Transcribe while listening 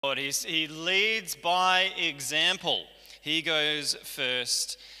Lord. He leads by example. He goes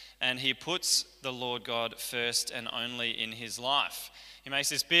first and he puts the Lord God first and only in his life. He makes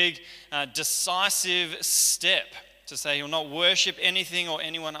this big, decisive step to say he will not worship anything or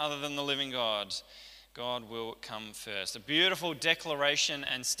anyone other than the living God. God will come first. A beautiful declaration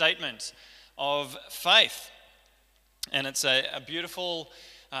and statement of faith. And it's a beautiful,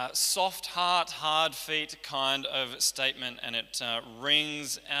 soft heart, hard feet kind of statement, and it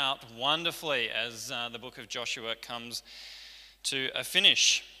rings out wonderfully as the book of Joshua comes to a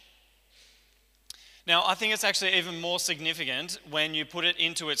finish. Now, I think it's actually even more significant when you put it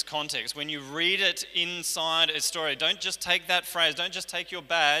into its context, when you read it inside its story. Don't just take that phrase, don't just take your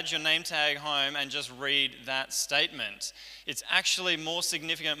badge, your name tag home and just read that statement. It's actually more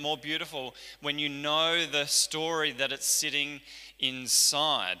significant, more beautiful when you know the story that it's sitting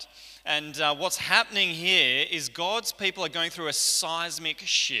inside. And what's happening here is God's people are going through a seismic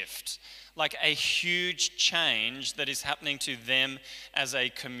shift, like a huge change that is happening to them as a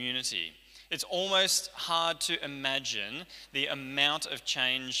community. It's almost hard to imagine the amount of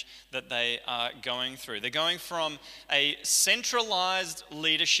change that they are going through. They're going from a centralized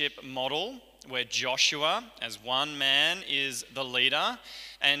leadership model where Joshua, as one man, is the leader.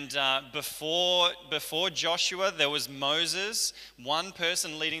 And before Joshua, there was Moses, one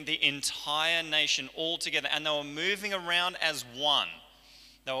person leading the entire nation all together. And they were moving around as one.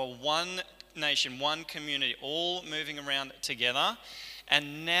 They were one nation, one community, all moving around together.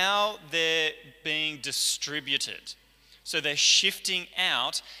 And now they're being distributed. So they're shifting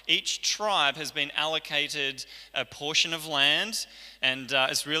out. Each tribe has been allocated a portion of land. And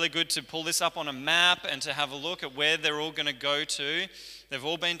it's really good to pull this up on a map and to have a look at where they're all going to go to. They've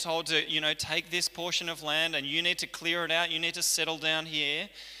all been told to, take this portion of land and you need to clear it out. You need to settle down here.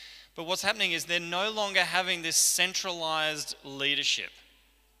 But what's happening is they're no longer having this centralized leadership.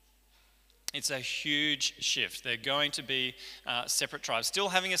 It's a huge shift. They're going to be separate tribes, still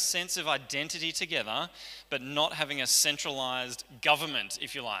having a sense of identity together, but not having a centralized government,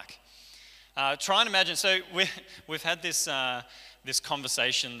 if you like. Try and imagine, so we've had this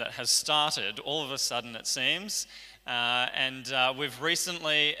conversation that has started all of a sudden, it seems, and we've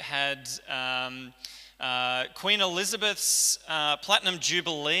recently had Queen Elizabeth's Platinum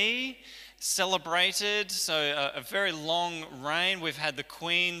Jubilee celebrated, so a very long reign. We've had the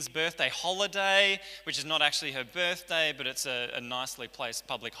Queen's birthday holiday, which is not actually her birthday, but it's a nicely placed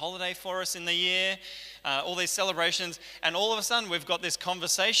public holiday for us in the year. All these celebrations, and all of a sudden we've got this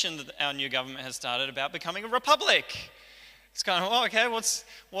conversation that our new government has started about becoming a republic. It's kind of, okay,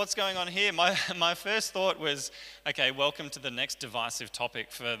 what's going on here? My first thought was, okay, welcome to the next divisive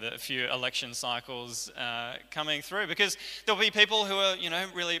topic for the few election cycles coming through, because there'll be people who are,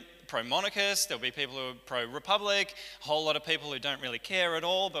 really pro-monarchist, there'll be people who are pro-republic, a whole lot of people who don't really care at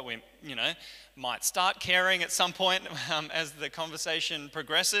all, but we, might start caring at some point as the conversation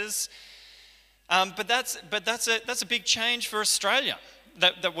progresses. But that's a big change for Australia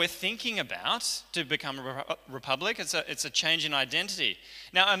that we're thinking about to become a republic. It's a change in identity.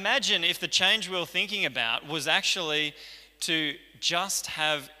 Now imagine if the change we were thinking about was actually to just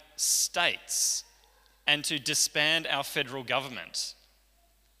have states and to disband our federal government.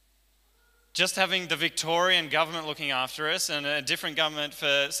 Just having the Victorian government looking after us and a different government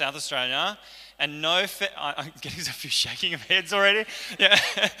for South Australia and I'm getting a few shaking of heads already. Yeah.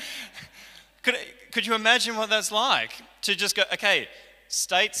 Could you imagine what that's like? To just go, okay,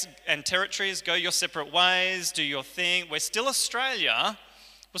 states and territories, go your separate ways, do your thing. We're still Australia.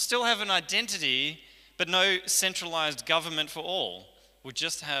 We'll still have an identity, but no centralized government for all. We'll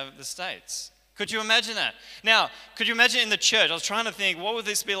just have the states. Could you imagine that? Now, could you imagine in the church? I was trying to think, what would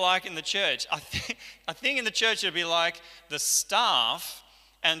this be like in the church? I think in the church it'd be like the staff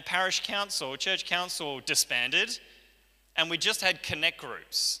and parish council, church council disbanded, and we just had connect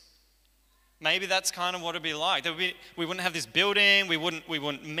groups. Maybe that's kind of what it'd be like. We wouldn't have this building, we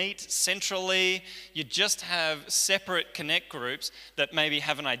wouldn't meet centrally. You'd just have separate connect groups that maybe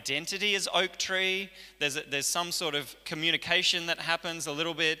have an identity as Oak Tree. There's some sort of communication that happens a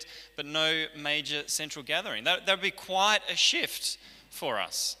little bit, but no major central gathering. That would be quite a shift for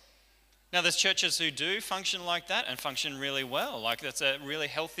us. Now, there's churches who do function like that and function really well. Like that's a really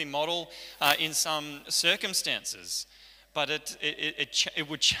healthy model in some circumstances. But it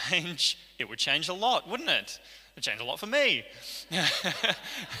would change. It would change a lot, wouldn't it? It'd change a lot for me.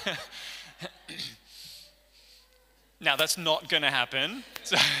 Now that's not going to happen.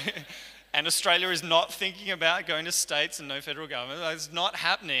 And Australia is not thinking about going to states and no federal government. It's not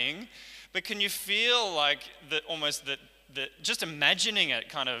happening. But can you feel like that? Almost that just imagining it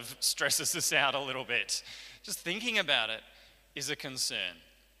kind of stresses us out a little bit. Just thinking about it is a concern.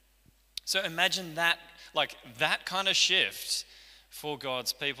 So imagine that, like that kind of shift for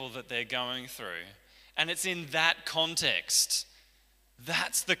God's people that they're going through. And it's in that context.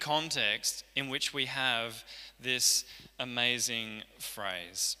 That's the context in which we have this amazing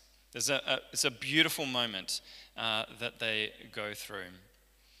phrase. It's a beautiful moment that they go through.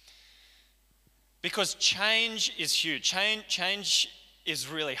 Because change is huge. Change is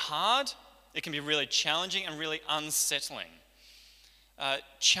really hard. It can be really challenging and really unsettling.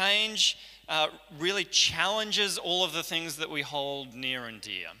 Change really challenges all of the things that we hold near and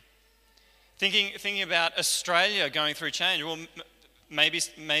dear. Thinking about Australia going through change, well,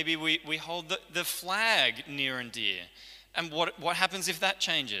 maybe we hold the flag near and dear. And what happens if that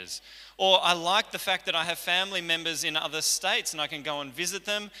changes? Or I like the fact that I have family members in other states and I can go and visit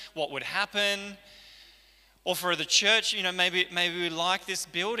them. What would happen? Or for the church, maybe we like this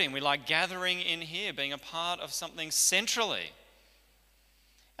building. We like gathering in here, being a part of something centrally.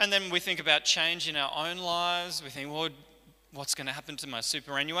 And then we think about change in our own lives. We think, well, what's going to happen to my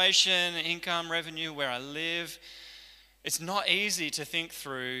superannuation, income, revenue, where I live? It's not easy to think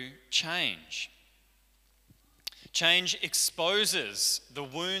through change. Change exposes the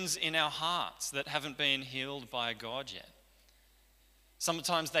wounds in our hearts that haven't been healed by God yet.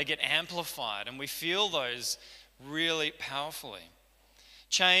 Sometimes they get amplified and we feel those really powerfully.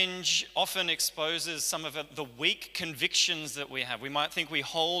 Change often exposes some of the weak convictions that we have. We might think we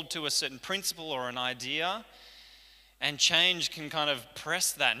hold to a certain principle or an idea, and change can kind of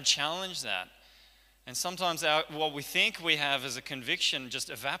press that and challenge that. And sometimes what we think we have as a conviction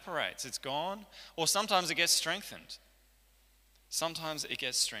just evaporates, it's gone, or sometimes it gets strengthened. Sometimes it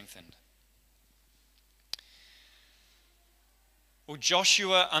gets strengthened. Well,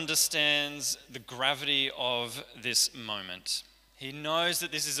 Joshua understands the gravity of this moment. He knows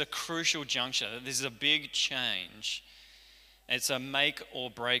that this is a crucial juncture, that this is a big change. It's a make or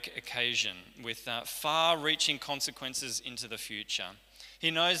break occasion with far-reaching consequences into the future.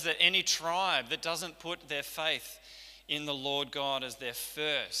 He knows that any tribe that doesn't put their faith in the Lord God as their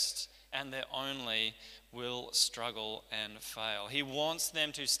first and their only will struggle and fail. He wants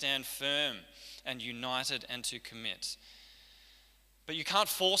them to stand firm and united and to commit. But you can't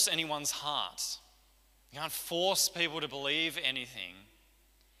force anyone's heart. You can't force people to believe anything.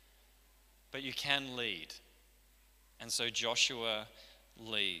 But you can lead. And so Joshua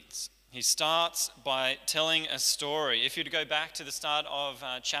leads. He starts by telling a story. If you go back to the start of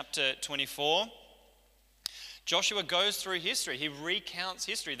chapter 24, Joshua goes through history. He recounts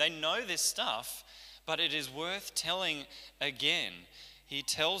history. They know this stuff, but it is worth telling again. He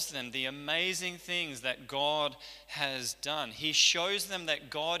tells them the amazing things that God has done. He shows them that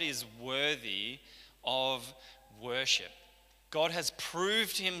God is worthy of worship. God has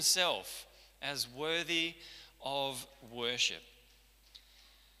proved himself as worthy of worship.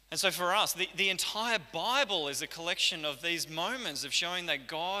 And so for us, the entire Bible is a collection of these moments of showing that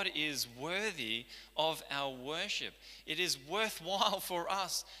God is worthy of our worship. It is worthwhile for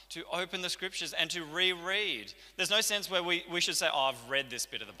us to open the scriptures and to reread. There's no sense where we should say, oh, I've read this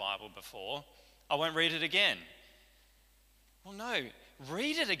bit of the Bible before, I won't read it again. Well, no,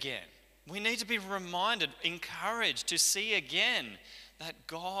 read it again. We need to be reminded, encouraged to see again that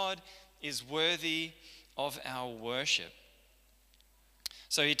God is worthy of our worship.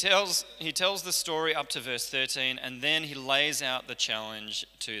 So he tells the story up to verse 13, and then he lays out the challenge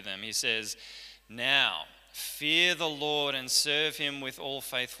to them. He says, "Now, fear the Lord and serve him with all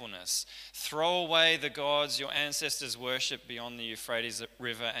faithfulness. Throw away the gods your ancestors worshipped beyond the Euphrates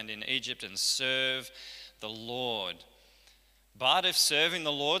River and in Egypt and serve the Lord. But if serving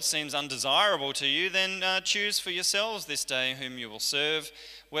the Lord seems undesirable to you, then choose for yourselves this day whom you will serve,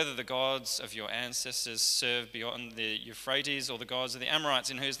 whether the gods of your ancestors served beyond the Euphrates or the gods of the Amorites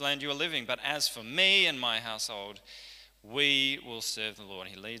in whose land you are living. But as for me and my household, we will serve the Lord."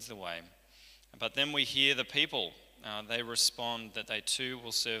 He leads the way. But then we hear the people. They respond that they too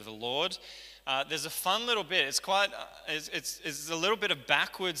will serve the Lord. There's a fun little bit. It's a little bit of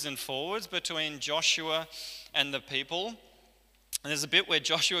backwards and forwards between Joshua and the people. And there's a bit where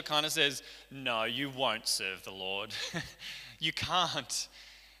Joshua kind of says, "No, you won't serve the Lord. You can't.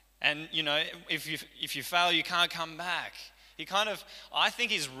 And, if you fail, you can't come back." I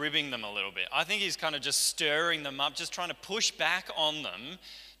think he's ribbing them a little bit. I think he's kind of just stirring them up, just trying to push back on them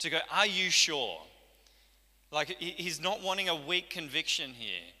to go, "Are you sure?" Like, he's not wanting a weak conviction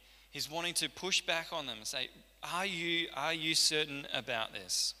here. He's wanting to push back on them and say, are you certain about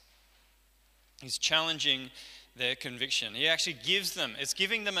this? He's challenging their conviction. He actually it's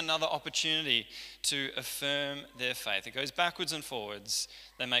giving them another opportunity to affirm their faith. It goes backwards and forwards.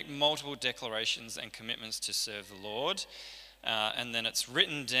 They make multiple declarations and commitments to serve the Lord. and then it's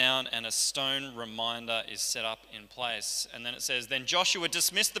written down, and a stone reminder is set up in place. And then it says, then Joshua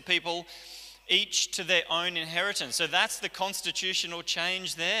dismissed the people, each to their own inheritance. So that's the constitutional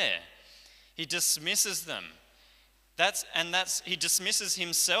change there. He dismisses them. He dismisses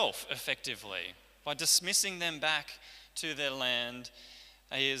himself effectively. By dismissing them back to their land,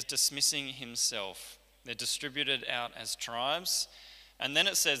 he is dismissing himself. They're distributed out as tribes. And then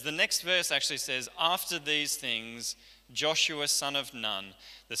it says, the next verse actually says, after these things, Joshua, son of Nun,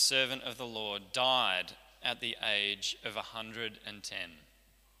 the servant of the Lord, died at the age of 110.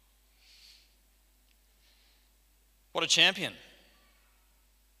 What a champion.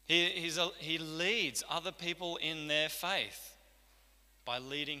 He leads other people in their faith by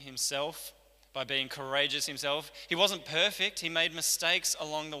leading himself, by being courageous himself. He wasn't perfect. He made mistakes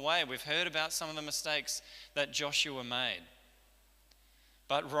along the way. We've heard about some of the mistakes that Joshua made.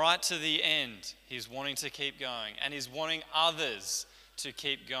 But right to the end, he's wanting to keep going, and he's wanting others to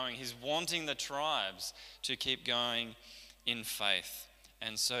keep going. He's wanting the tribes to keep going in faith.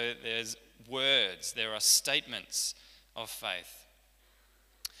 And so there's words, there are statements of faith.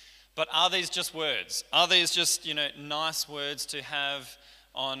 But are these just words? Are these just, nice words to have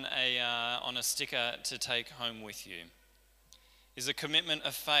on a sticker to take home with you? Is a commitment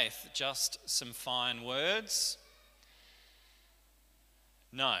of faith just some fine words?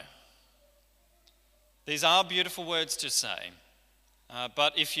 No. These are beautiful words to say.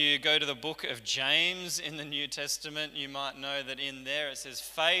 But if you go to the book of James in the New Testament, you might know that in there it says,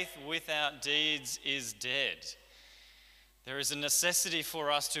 faith without deeds is dead. There is a necessity for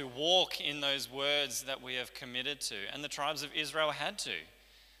us to walk in those words that we have committed to. And the tribes of Israel had to.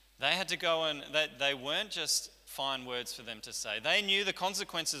 They had to go, and they weren't just fine words for them to say. They knew the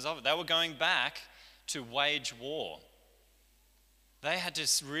consequences of it. They were going back to wage war. They had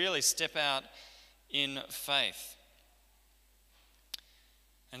to really step out in faith.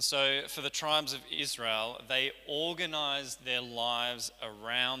 And so for the tribes of Israel, they organized their lives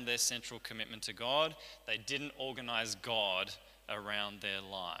around their central commitment to God. They didn't organize God around their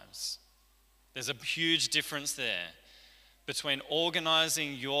lives. There's a huge difference there between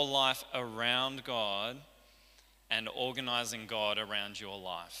organizing your life around God and organizing God around your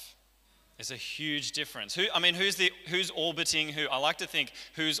life. There's a huge difference. Who's orbiting who? I like to think,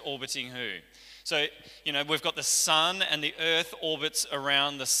 who's orbiting who? So, we've got the sun, and the earth orbits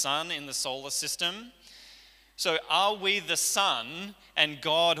around the sun in the solar system. So are we the sun and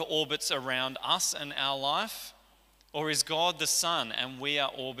God orbits around us and our life? Or is God the sun and we are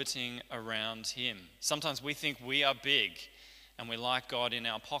orbiting around him? Sometimes we think we are big and we like God in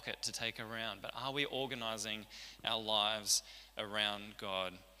our pocket to take around. But are we organizing our lives around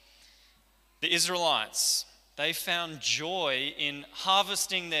God? The Israelites, they found joy in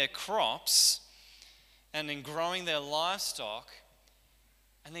harvesting their crops and in growing their livestock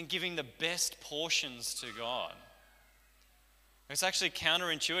and then giving the best portions to God. It's actually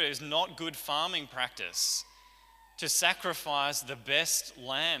counterintuitive. It's not good farming practice to sacrifice the best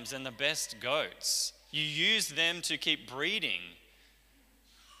lambs and the best goats. You use them to keep breeding.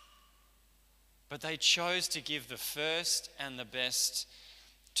 But they chose to give the first and the best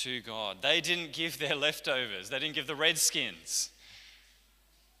to God. They didn't give their leftovers. They didn't give the redskins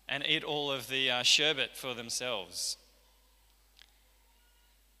and eat all of the sherbet for themselves.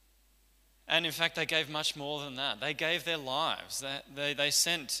 And in fact, they gave much more than that. They gave their lives. They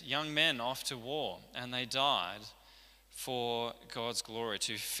sent young men off to war, and they died for God's glory,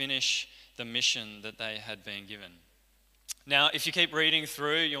 to finish the mission that they had been given. Now, if you keep reading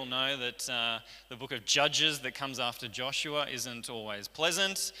through, you'll know that the book of Judges that comes after Joshua isn't always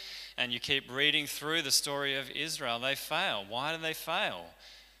pleasant. And you keep reading through the story of Israel. They fail. Why do they fail?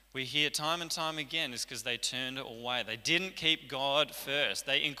 We hear time and time again is because they turned away. They didn't keep God first.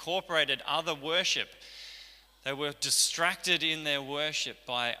 They incorporated other worship. They were distracted in their worship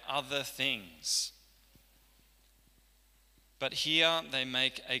by other things. But here they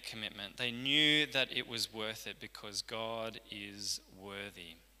make a commitment. They knew that it was worth it because God is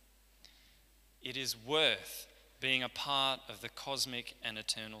worthy. It is worth being a part of the cosmic and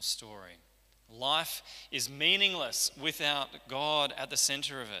eternal story. Life is meaningless without God at the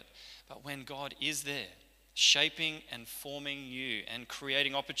center of it. But when God is there, shaping and forming you and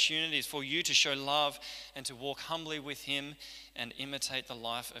creating opportunities for you to show love and to walk humbly with him and imitate the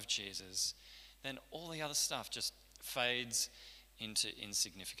life of Jesus, then all the other stuff just fades into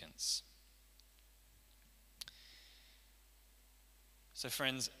insignificance. So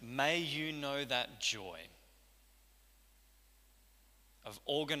friends, may you know that joy of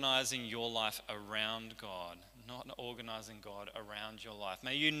organizing your life around God, not organizing God around your life.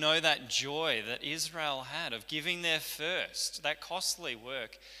 May you know that joy that Israel had of giving their first, that costly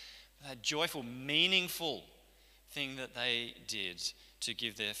work, that joyful, meaningful thing that they did to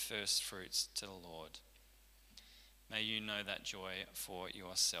give their first fruits to the Lord. May you know that joy for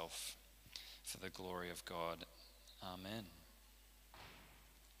yourself, for the glory of God. Amen.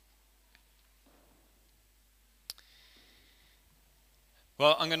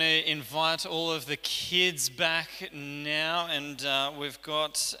 Well, I'm going to invite all of the kids back now, and we've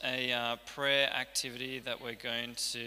got a prayer activity that we're going to